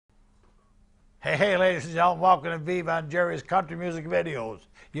Hey, hey, ladies and gentlemen, welcome to Viva Jerry's Country Music Videos.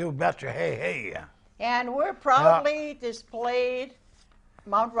 You betcha, hey, hey. And we're proudly displayed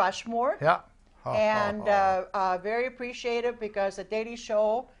Mount Rushmore. Yeah. And very appreciative because the Daily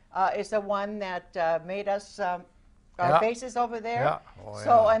Show is the one that made us our faces over there. Yeah. Oh,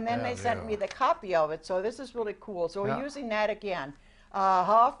 so, yeah. and then they sent me the copy of it. So this is really cool. So we're using that again.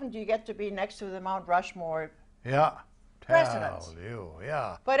 How often do you get to be next to the Mount Rushmore? Yeah. Presidents. Tell you,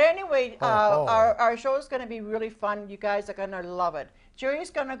 yeah. But anyway, our show is going to be really fun. You guys are going to love it. Jerry's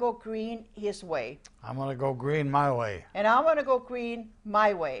going to go green his way. I'm going to go green my way. And I'm going to go green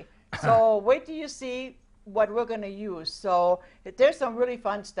my way. So wait till you see what we're going to use. So there's some really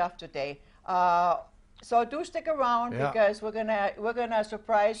fun stuff today. So do stick around because we're gonna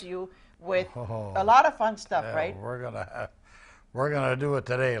surprise you with a lot of fun stuff, right? We're gonna do it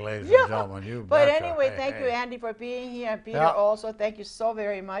today, ladies and gentlemen. You But betcha. anyway, thank you, Andy, for being here, and Peter also. Thank you so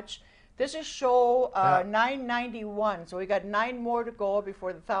very much. This is show 991, so we got 9 more to go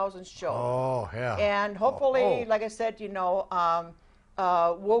before the 1,000th show. Oh yeah. And hopefully, like I said,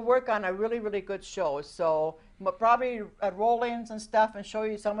 we'll work on a really, really good show. So probably roll-ins and stuff and show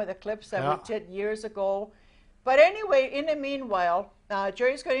you some of the clips that we did years ago. But anyway, in the meanwhile,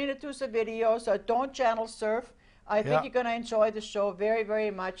 Jerry's going to introduce a video, so don't channel surf. I think you're going to enjoy the show very,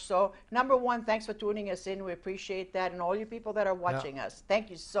 very much. So, number one, thanks for tuning us in. We appreciate that. And all you people that are watching us, thank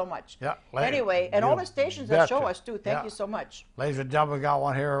you so much. Yeah. Anyway, and all the stations that show us, too, thank you so much. Ladies and gentlemen, we got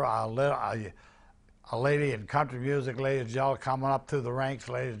one here. A lady in country music, ladies and gentlemen, coming up through the ranks,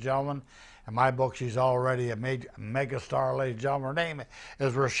 ladies and gentlemen. In my book, she's already a mega star, ladies and gentlemen. Her name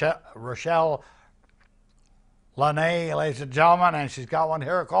is Rochelle Lene, ladies and gentlemen, and she's got one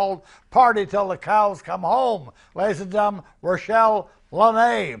here called Party Till the Cows Come Home. Ladies and gentlemen, Rochelle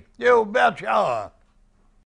Lene. You betcha.